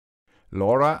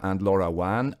LoRa and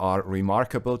LoRaWAN are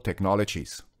remarkable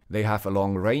technologies. They have a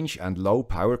long range and low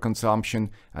power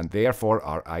consumption and therefore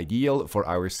are ideal for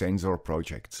our sensor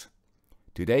projects.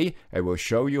 Today I will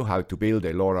show you how to build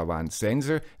a LoRaWAN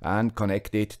sensor and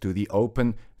connect it to the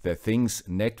Open the Things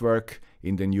network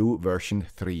in the new version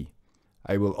 3.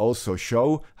 I will also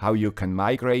show how you can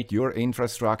migrate your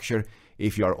infrastructure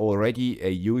if you are already a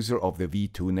user of the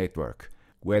V2 network,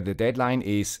 where the deadline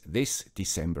is this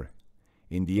December.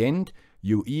 In the end,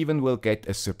 you even will get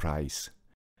a surprise.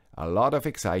 A lot of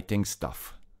exciting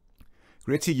stuff.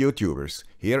 Grüezi YouTubers,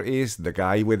 here is the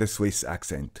guy with a Swiss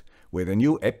accent, with a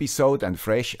new episode and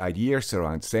fresh ideas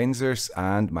around sensors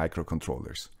and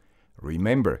microcontrollers.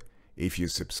 Remember, if you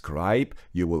subscribe,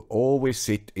 you will always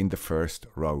sit in the first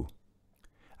row.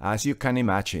 As you can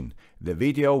imagine, the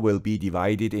video will be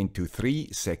divided into 3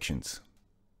 sections.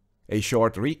 A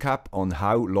short recap on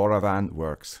how LoRaWAN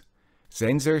works.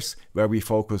 Sensors, where we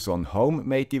focus on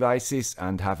home-made devices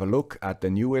and have a look at the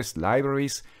newest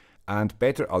libraries and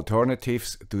better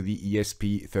alternatives to the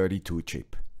ESP32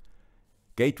 chip.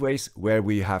 Gateways, where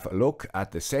we have a look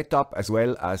at the setup as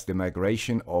well as the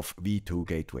migration of V2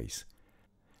 gateways.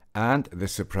 And the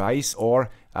surprise, or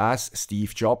as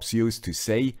Steve Jobs used to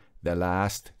say, the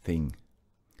last thing.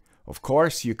 Of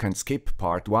course, you can skip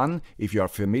part 1 if you are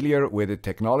familiar with the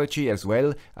technology, as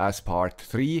well as part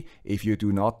 3 if you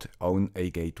do not own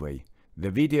a gateway. The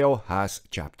video has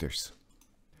chapters.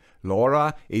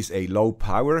 LoRa is a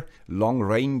low-power,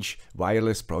 long-range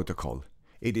wireless protocol.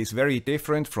 It is very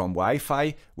different from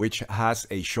Wi-Fi, which has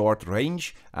a short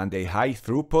range and a high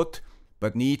throughput,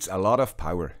 but needs a lot of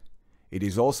power. It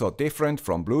is also different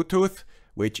from Bluetooth,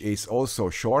 which is also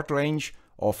short range,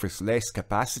 offers less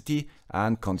capacity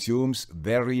and consumes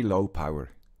very low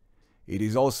power. It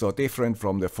is also different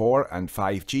from the 4 and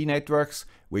 5G networks,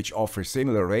 which offer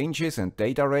similar ranges and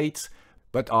data rates,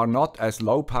 but are not as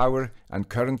low power, and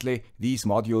currently these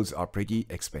modules are pretty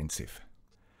expensive.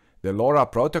 The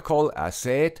LoRa protocol, as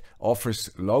said, offers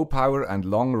low power and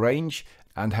long range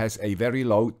and has a very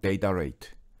low data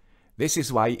rate. This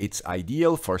is why it's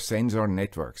ideal for sensor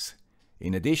networks.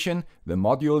 In addition, the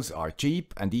modules are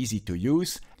cheap and easy to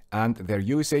use, and their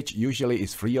usage usually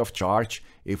is free of charge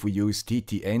if we use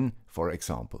TTN, for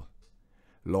example.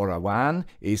 LoRaWAN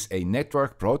is a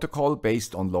network protocol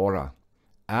based on LoRa,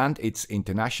 and it's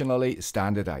internationally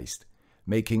standardized,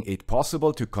 making it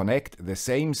possible to connect the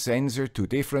same sensor to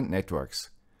different networks,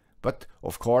 but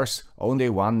of course only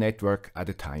one network at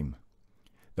a time.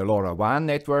 The LoRaWAN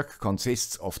network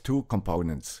consists of 2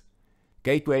 components.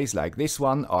 Gateways like this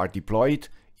one are deployed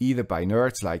either by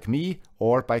nerds like me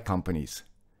or by companies.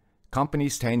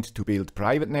 Companies tend to build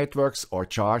private networks or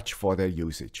charge for their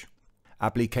usage.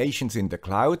 Applications in the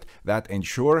cloud that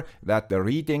ensure that the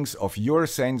readings of your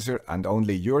sensor and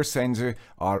only your sensor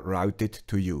are routed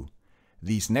to you.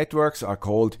 These networks are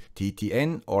called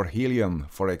TTN or Helium,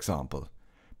 for example.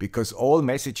 Because all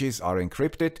messages are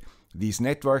encrypted, these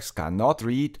networks cannot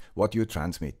read what you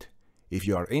transmit. If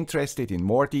you are interested in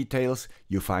more details,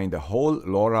 you find a whole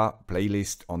LoRa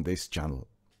playlist on this channel.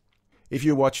 If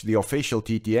you watch the official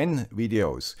TTN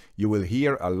videos, you will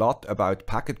hear a lot about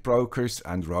packet brokers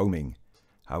and roaming.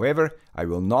 However, I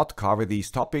will not cover these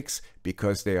topics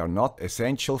because they are not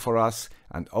essential for us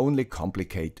and only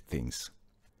complicate things.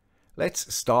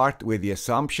 Let's start with the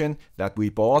assumption that we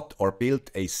bought or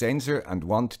built a sensor and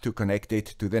want to connect it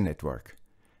to the network.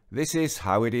 This is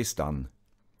how it is done.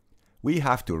 We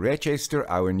have to register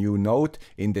our new node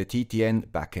in the TTN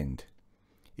backend.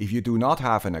 If you do not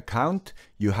have an account,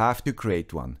 you have to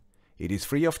create one. It is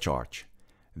free of charge.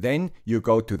 Then you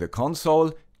go to the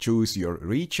console, choose your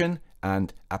region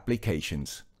and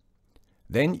applications.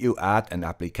 Then you add an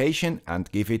application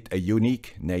and give it a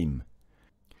unique name.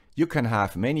 You can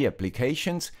have many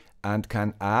applications and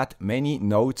can add many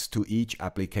nodes to each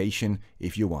application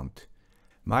if you want.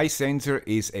 My sensor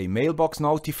is a mailbox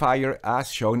notifier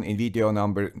as shown in video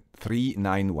number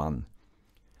 391.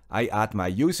 I add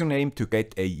my username to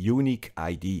get a unique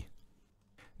ID.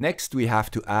 Next we have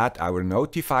to add our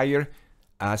notifier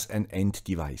as an end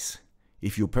device.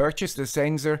 If you purchase the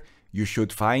sensor, you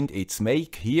should find its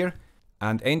make here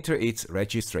and enter its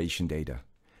registration data.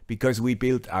 Because we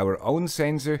built our own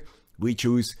sensor, we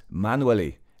choose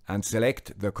manually and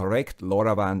select the correct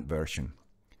LoRaWAN version.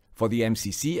 For the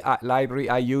MCC library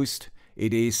I used,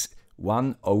 it is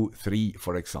 103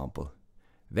 for example.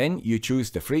 Then you choose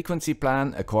the frequency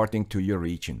plan according to your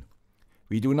region.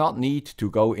 We do not need to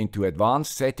go into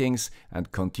advanced settings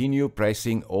and continue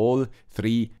pressing all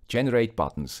 3 generate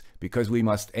buttons because we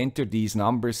must enter these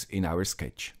numbers in our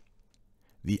sketch.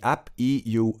 The app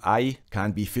EUI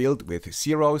can be filled with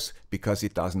zeros because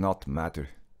it does not matter.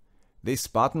 This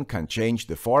button can change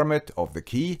the format of the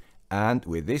key, and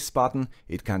with this button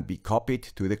it can be copied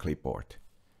to the clipboard.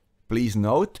 Please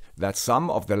note that some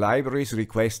of the libraries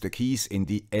request the keys in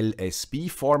the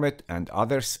LSB format and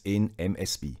others in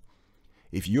MSB.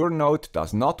 If your node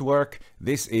does not work,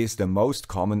 this is the most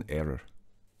common error.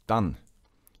 Done.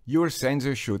 Your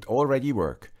sensor should already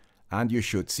work, and you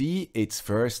should see its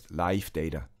first live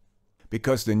data.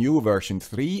 Because the new version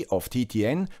 3 of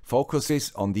TTN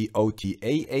focuses on the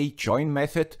OTAA join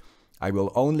method, I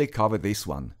will only cover this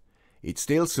one. It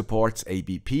still supports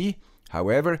ABP,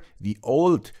 however, the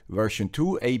old version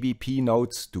 2 ABP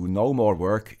nodes do no more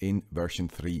work in version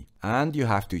 3, and you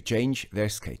have to change their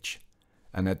sketch.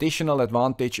 An additional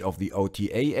advantage of the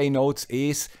OTAA nodes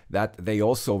is that they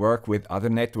also work with other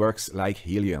networks like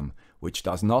Helium, which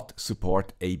does not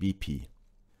support ABP.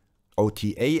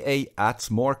 OTAA adds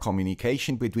more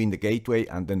communication between the gateway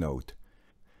and the node.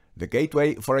 The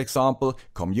gateway, for example,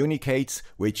 communicates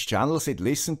which channels it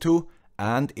listens to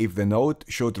and if the node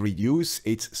should reduce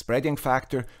its spreading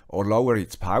factor or lower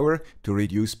its power to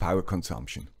reduce power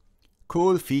consumption.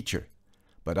 Cool feature,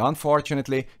 but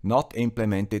unfortunately not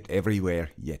implemented everywhere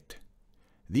yet.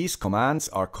 These commands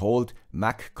are called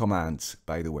MAC commands,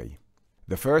 by the way.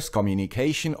 The first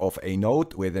communication of a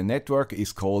node with a network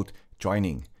is called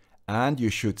joining, and you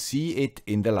should see it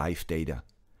in the live data.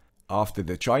 After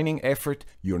the joining effort,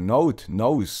 your node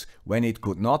knows when it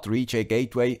could not reach a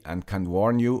gateway and can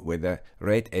warn you with a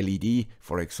red LED,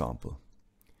 for example.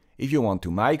 If you want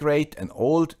to migrate an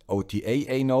old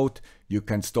OTAA node, you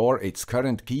can store its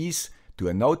current keys to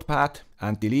a notepad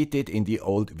and delete it in the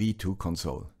old V2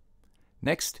 console.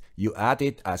 Next, you add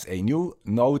it as a new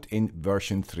node in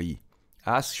version 3,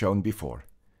 as shown before.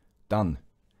 Done.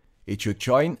 It should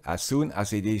join as soon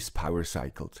as it is power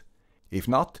cycled. If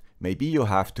not, maybe you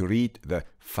have to read the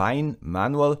fine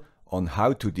manual on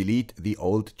how to delete the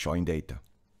old join data.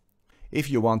 If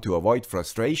you want to avoid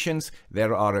frustrations,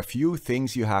 there are a few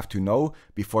things you have to know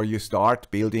before you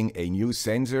start building a new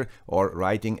sensor or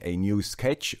writing a new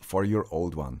sketch for your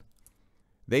old one.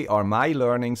 They are my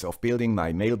learnings of building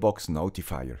my mailbox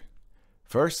notifier.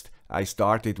 First, I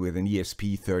started with an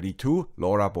ESP32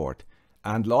 LoRa board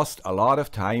and lost a lot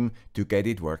of time to get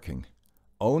it working,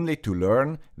 only to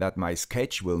learn that my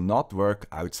sketch will not work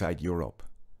outside Europe.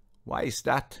 Why is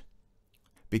that?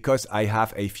 Because I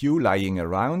have a few lying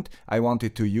around, I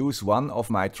wanted to use one of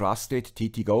my trusted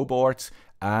TTGo boards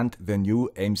and the new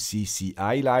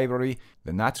MCCI library,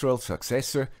 the natural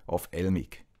successor of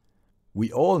LMIC.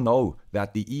 We all know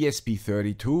that the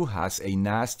ESP32 has a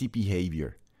nasty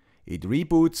behavior. It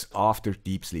reboots after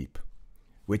deep sleep,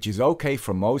 which is okay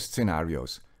for most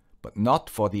scenarios, but not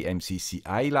for the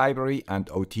MCCI library and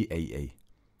OTAA.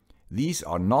 These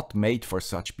are not made for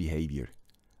such behavior.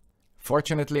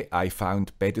 Fortunately, I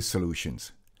found better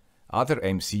solutions. Other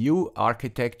MCU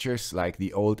architectures like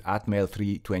the old Atmel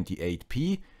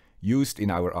 328P used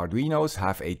in our Arduinos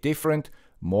have a different,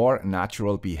 more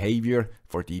natural behavior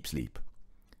for deep sleep.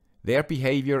 Their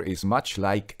behavior is much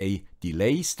like a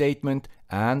delay statement,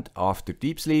 and after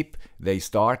deep sleep they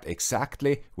start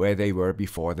exactly where they were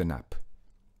before the nap.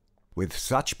 With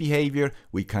such behavior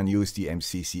we can use the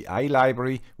MCCI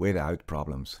library without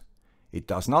problems. It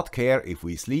does not care if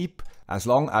we sleep, as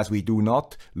long as we do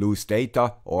not lose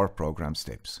data or program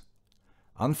steps.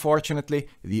 Unfortunately,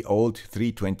 the old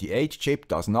 328 chip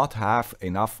does not have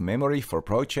enough memory for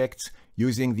projects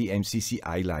using the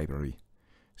MCCI library.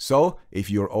 So, if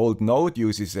your old node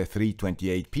uses a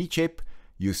 328P chip,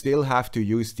 you still have to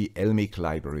use the LMIC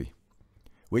library,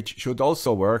 which should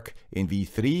also work in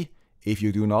V3 if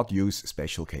you do not use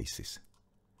special cases.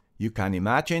 You can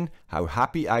imagine how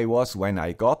happy I was when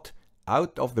I got,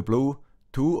 out of the blue,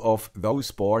 2 of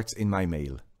those boards in my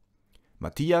mail.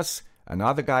 Matthias,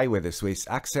 another guy with a Swiss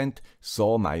accent,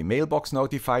 saw my mailbox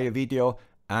notifier video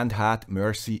and had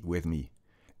mercy with me.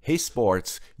 His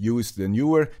boards use the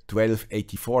newer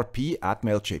 1284P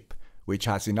Atmel chip, which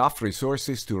has enough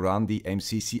resources to run the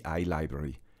MCCI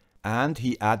library. And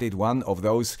he added one of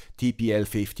those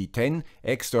TPL5010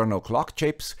 external clock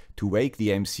chips to wake the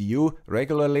MCU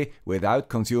regularly without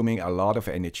consuming a lot of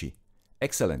energy.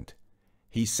 Excellent.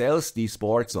 He sells these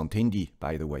boards on Tindy,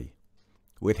 by the way.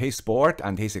 With his board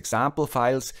and his example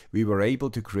files, we were able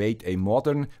to create a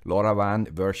modern LoRaWAN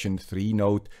version 3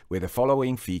 node with the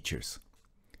following features.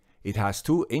 It has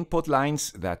 2 input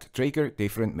lines that trigger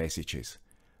different messages.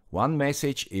 One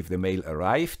message if the mail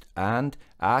arrived and,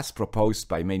 as proposed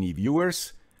by many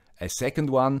viewers, a second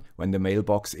one when the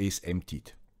mailbox is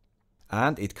emptied.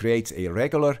 And it creates a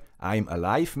regular I'm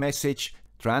alive message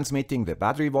transmitting the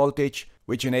battery voltage,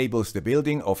 which enables the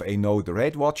building of a node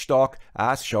red watchdog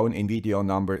as shown in video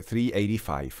number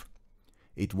 385.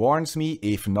 It warns me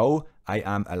if no I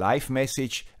am alive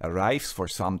message arrives for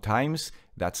some times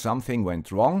that something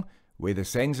went wrong with the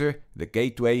sensor, the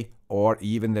gateway, or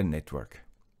even the network.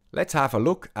 Let's have a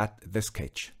look at the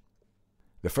sketch.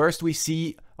 The first we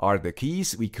see are the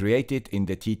keys we created in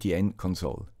the TTN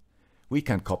console. We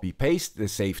can copy-paste the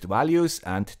saved values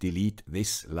and delete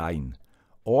this line.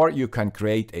 Or you can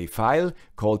create a file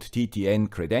called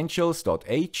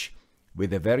ttncredentials.h with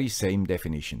the very same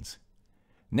definitions.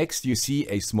 Next you see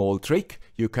a small trick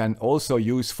you can also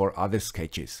use for other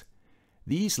sketches.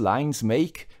 These lines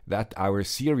make that our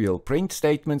serial print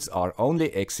statements are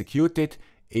only executed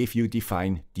if you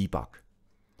define debug.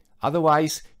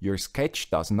 Otherwise, your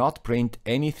sketch does not print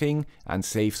anything and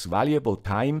saves valuable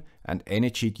time and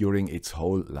energy during its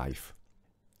whole life.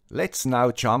 Let's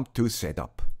now jump to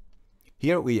setup.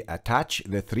 Here we attach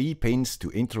the 3 pins to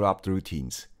interrupt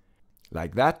routines.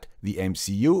 Like that, the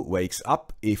MCU wakes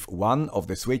up if one of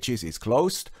the switches is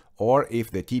closed or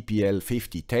if the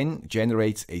TPL5010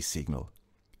 generates a signal.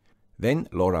 Then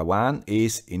LoRaWAN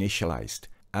is initialized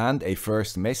and a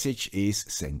first message is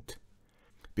sent.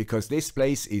 Because this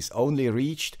place is only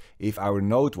reached if our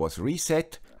node was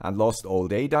reset and lost all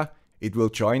data, it will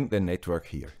join the network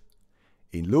here.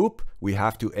 In loop, we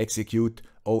have to execute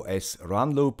OS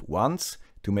run loop once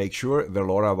to make sure the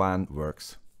LoRaWAN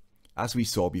works. As we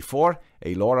saw before,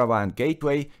 a LoRaWAN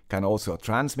gateway can also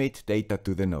transmit data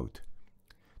to the node.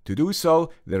 To do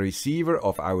so, the receiver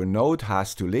of our node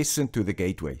has to listen to the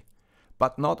gateway.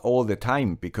 But not all the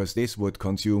time, because this would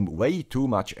consume way too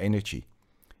much energy.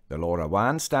 The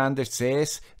LoRaWAN standard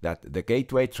says that the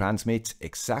gateway transmits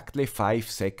exactly 5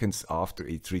 seconds after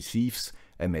it receives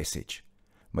a message.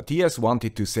 Matthias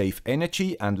wanted to save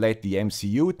energy and let the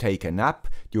MCU take a nap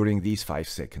during these 5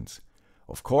 seconds.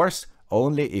 Of course,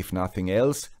 only if nothing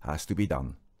else has to be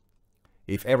done.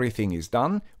 If everything is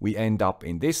done, we end up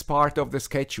in this part of the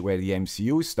sketch where the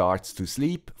MCU starts to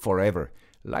sleep forever,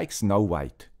 like Snow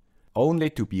White, only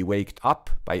to be waked up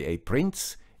by a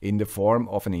prince in the form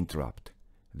of an interrupt.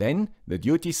 Then the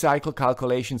duty cycle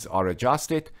calculations are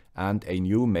adjusted and a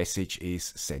new message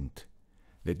is sent.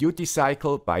 The duty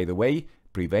cycle, by the way,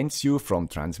 prevents you from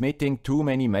transmitting too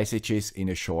many messages in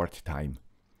a short time.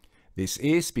 This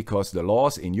is because the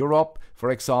laws in Europe,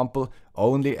 for example,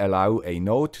 only allow a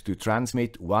node to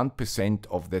transmit 1%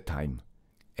 of the time.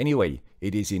 Anyway,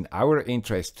 it is in our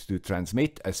interest to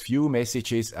transmit as few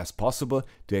messages as possible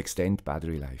to extend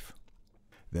battery life.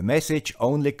 The message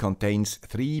only contains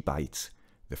 3 bytes.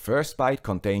 The first byte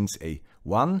contains a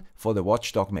 1 for the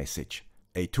watchdog message,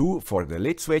 a 2 for the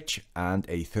lit switch and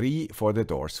a 3 for the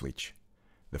door switch.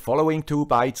 The following 2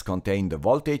 bytes contain the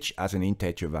voltage as an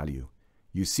integer value.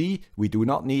 You see, we do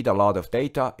not need a lot of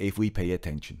data if we pay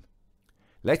attention.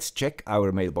 Let's check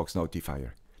our mailbox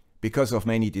notifier. Because of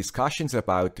many discussions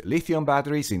about lithium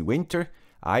batteries in winter,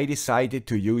 I decided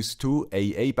to use 2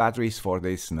 AA batteries for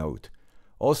this node.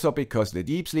 Also because the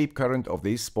deep sleep current of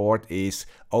this board is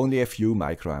only a few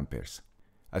microamperes.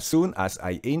 As soon as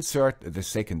I insert the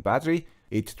second battery,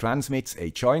 it transmits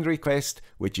a join request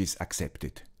which is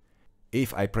accepted.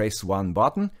 If I press one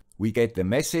button, we get the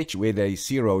message with a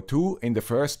 02 in the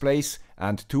first place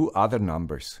and 2 other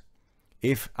numbers.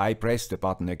 If I press the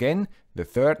button again, the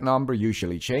third number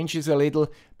usually changes a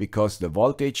little because the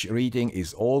voltage reading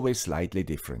is always slightly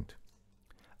different.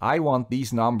 I want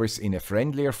these numbers in a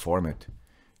friendlier format.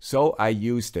 So I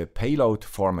use the payload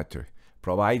formatter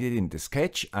provided in the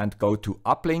sketch and go to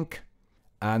uplink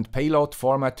and payload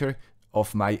formatter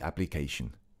of my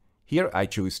application. Here I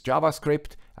choose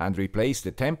JavaScript and replace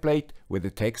the template with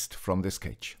the text from the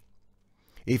sketch.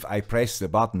 If I press the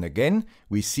button again,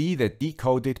 we see the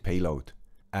decoded payload,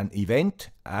 an event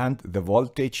and the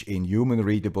voltage in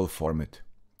human-readable format.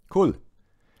 Cool!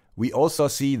 We also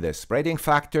see the spreading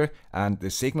factor and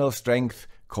the signal strength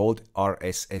called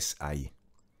RSSI.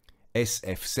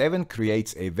 SF7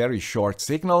 creates a very short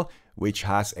signal which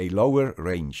has a lower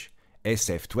range.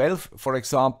 SF12, for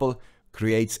example,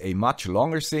 creates a much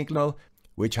longer signal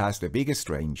which has the biggest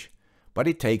range, but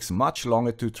it takes much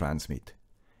longer to transmit.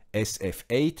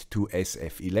 SF8 to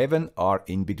SF11 are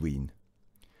in between.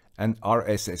 An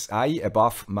RSSI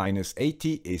above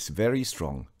 -80 is very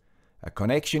strong. A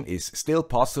connection is still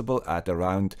possible at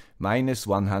around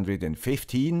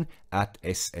 -115 at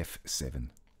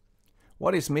SF7.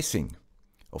 What is missing?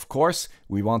 Of course,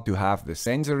 we want to have the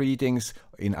sensor readings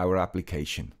in our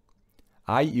application.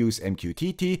 I use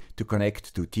MQTT to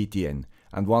connect to TTN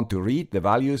and want to read the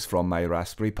values from my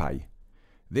Raspberry Pi.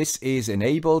 This is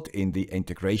enabled in the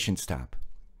Integrations tab.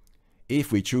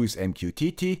 If we choose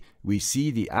MQTT, we see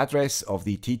the address of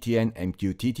the TTN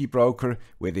MQTT broker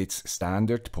with its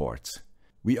standard ports.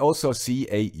 We also see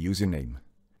a username.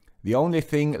 The only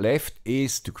thing left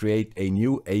is to create a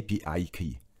new API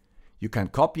key. You can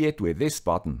copy it with this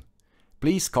button.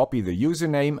 Please copy the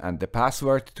username and the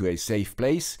password to a safe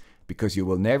place, because you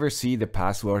will never see the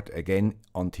password again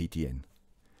on TTN.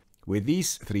 With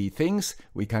these three things,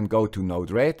 we can go to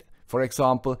Node-RED, for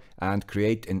example, and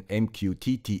create an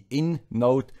MQTT-in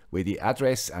node with the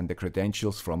address and the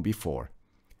credentials from before.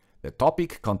 The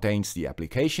topic contains the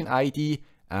application ID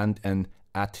and an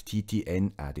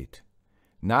 @TTN added.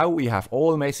 Now we have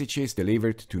all messages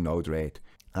delivered to Node-RED,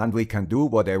 and we can do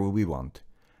whatever we want.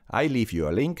 I leave you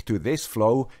a link to this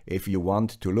flow if you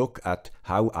want to look at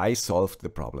how I solved the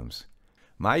problems.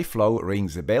 My flow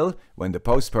rings a bell when the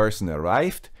post person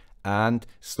arrived and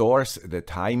stores the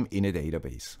time in a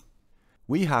database.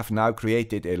 We have now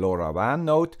created a LoRaWAN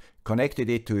node, connected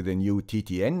it to the new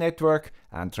TTN network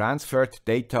and transferred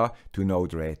data to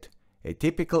Node-RED, a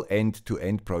typical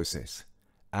end-to-end process.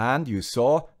 And you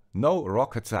saw no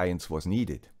rocket science was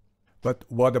needed. But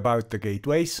what about the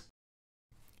gateways?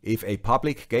 If a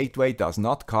public gateway does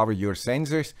not cover your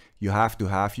sensors, you have to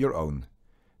have your own.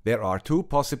 There are two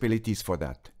possibilities for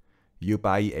that. You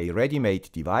buy a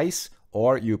ready-made device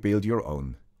or you build your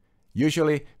own.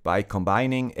 Usually by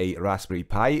combining a Raspberry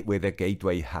Pi with a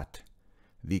gateway hat.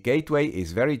 The gateway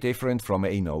is very different from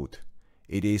a node.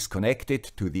 It is connected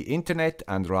to the internet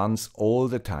and runs all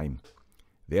the time.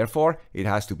 Therefore, it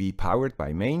has to be powered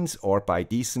by mains or by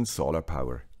decent solar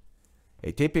power.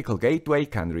 A typical gateway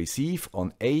can receive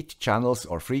on 8 channels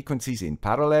or frequencies in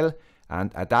parallel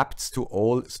and adapts to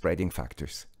all spreading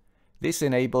factors. This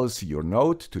enables your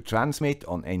node to transmit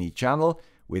on any channel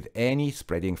with any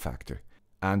spreading factor,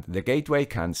 and the gateway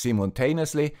can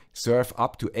simultaneously serve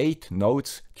up to 8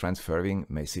 nodes transferring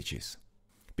messages.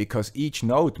 Because each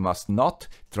node must not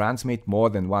transmit more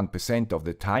than 1% of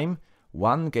the time,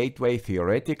 one gateway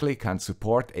theoretically can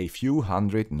support a few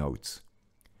hundred nodes.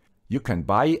 You can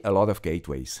buy a lot of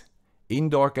gateways.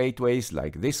 Indoor gateways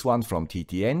like this one from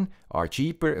TTN are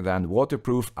cheaper than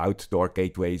waterproof outdoor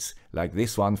gateways like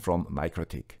this one from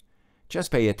Migrate.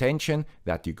 Just pay attention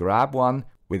that you grab one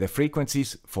with the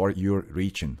frequencies for your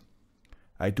region.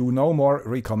 I do no more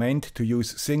recommend to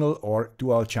use single or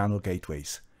dual channel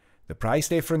gateways. The price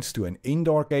difference to an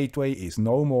indoor gateway is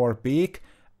no more big,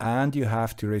 and you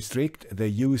have to restrict the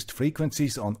used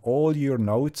frequencies on all your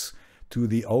nodes to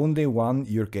the only one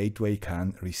your gateway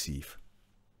can receive.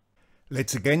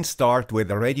 Let's again start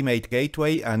with a ready-made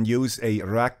gateway and use a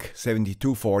RAC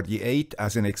 7248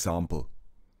 as an example.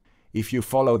 If you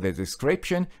follow the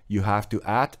description, you have to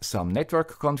add some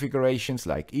network configurations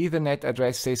like Ethernet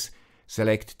addresses,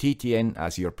 select TTN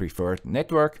as your preferred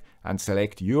network, and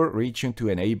select your region to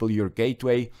enable your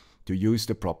gateway to use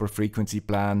the proper frequency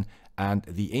plan and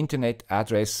the internet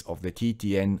address of the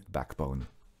TTN backbone.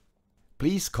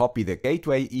 Please copy the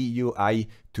gateway EUI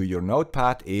to your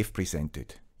notepad if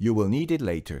presented. You will need it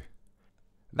later.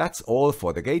 That's all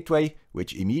for the gateway,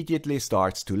 which immediately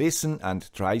starts to listen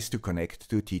and tries to connect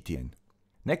to TTN.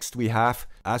 Next we have,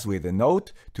 as with a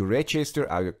node, to register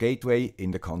our gateway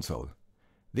in the console.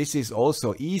 This is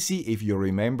also easy if you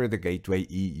remember the gateway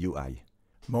EUI.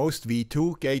 Most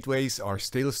V2 gateways are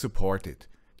still supported.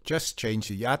 Just change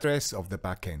the address of the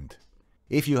backend.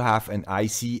 If you have an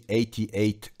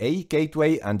IC88A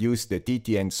gateway and use the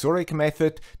TTN Zurich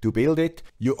method to build it,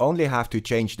 you only have to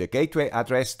change the gateway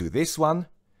address to this one,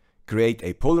 create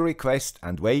a pull request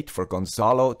and wait for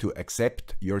Gonzalo to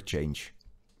accept your change.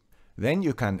 Then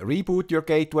you can reboot your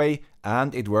gateway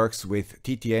and it works with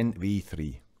TTN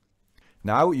V3.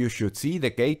 Now you should see the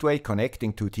gateway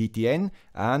connecting to TTN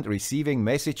and receiving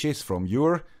messages from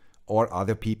your or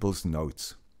other people's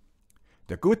nodes.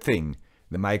 The good thing,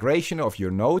 the migration of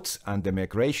your nodes and the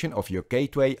migration of your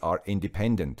gateway are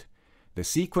independent. The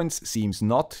sequence seems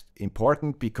not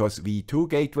important because V2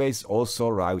 gateways also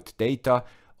route data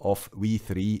of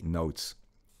V3 nodes.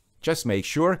 Just make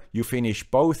sure you finish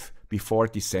both before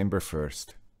December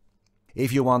 1st.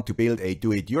 If you want to build a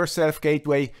do-it-yourself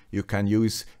gateway, you can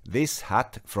use this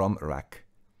hat from RAC.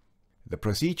 The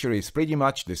procedure is pretty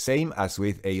much the same as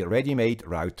with a ready-made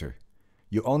router.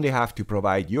 You only have to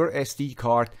provide your SD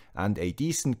card and a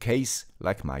decent case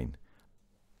like mine.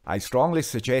 I strongly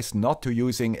suggest not to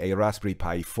using a Raspberry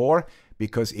Pi 4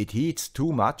 because it heats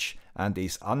too much and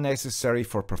is unnecessary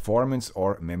for performance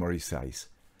or memory size.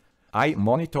 I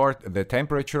monitored the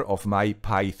temperature of my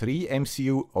Pi 3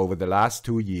 MCU over the last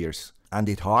 2 years and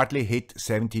it hardly hit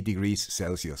 70 degrees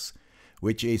Celsius,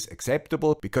 which is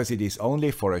acceptable because it is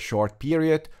only for a short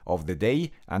period of the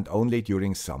day and only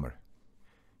during summer.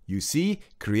 You see,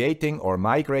 creating or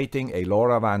migrating a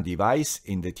LoRaWAN device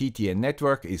in the TTN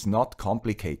network is not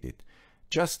complicated.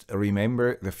 Just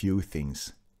remember the few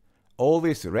things.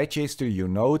 always register your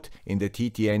node in the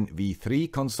TTN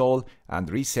V3 console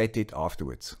and reset it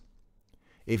afterwards.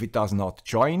 If it does not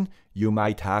join, you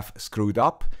might have screwed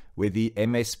up with the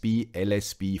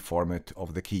MSB/LSB format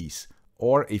of the keys.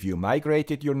 Or if you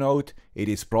migrated your node, it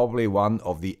is probably one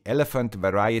of the elephant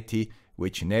variety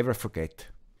which never forget.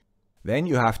 Then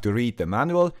you have to read the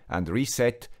manual and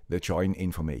reset the join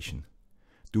information.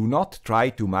 Do not try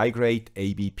to migrate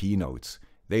ABP nodes.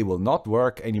 They will not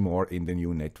work anymore in the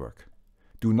new network.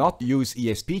 Do not use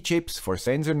ESP chips for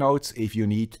sensor nodes if you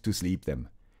need to sleep them.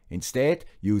 Instead,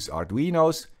 use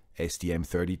Arduinos,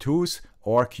 STM32s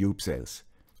or CubeCells.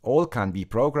 All can be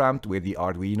programmed with the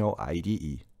Arduino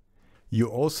IDE. You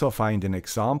also find an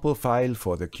example file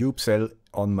for the CubeCell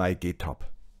on my GitHub.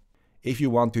 If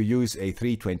you want to use a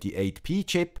 328P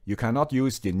chip, you cannot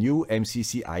use the new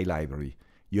MCCI library.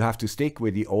 You have to stick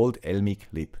with the old LMIC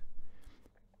lib.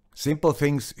 Simple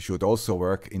things should also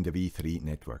work in the V3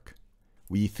 network.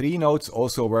 V3 nodes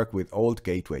also work with old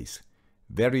gateways.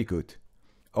 Very good.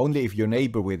 Only if your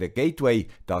neighbor with a gateway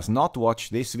does not watch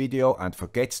this video and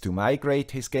forgets to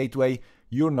migrate his gateway,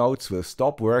 your nodes will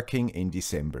stop working in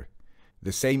December.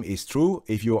 The same is true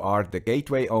if you are the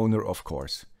gateway owner, of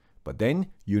course. But then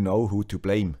you know who to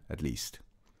blame, at least.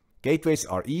 Gateways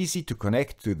are easy to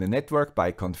connect to the network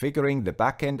by configuring the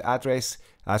backend address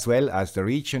as well as the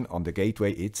region on the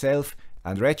gateway itself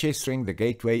and registering the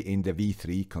gateway in the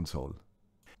V3 console.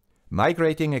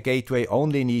 Migrating a gateway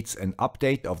only needs an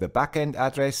update of the backend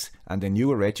address and a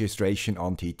new registration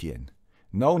on TTN.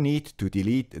 No need to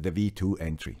delete the V2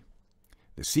 entry.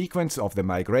 The sequence of the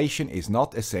migration is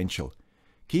not essential.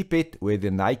 Keep it with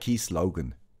the Nike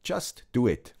slogan. Just do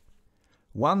it.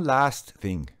 One last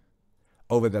thing.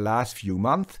 Over the last few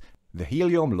months, the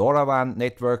Helium LoRaWAN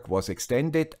network was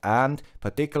extended and,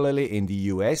 particularly in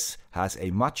the US, has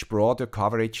a much broader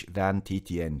coverage than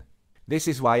TTN. This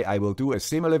is why I will do a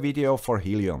similar video for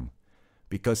Helium.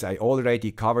 Because I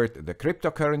already covered the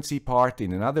cryptocurrency part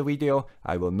in another video,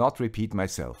 I will not repeat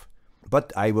myself.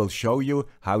 But I will show you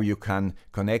how you can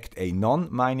connect a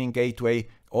non-mining gateway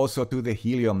also to the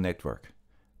Helium network,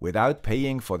 without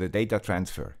paying for the data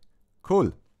transfer.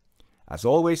 Cool! As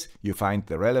always, you find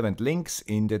the relevant links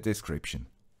in the description.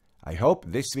 I hope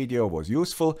this video was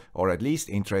useful or at least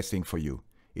interesting for you.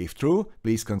 If true,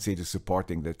 please consider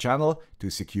supporting the channel to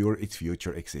secure its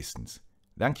future existence.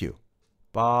 Thank you.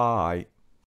 Bye!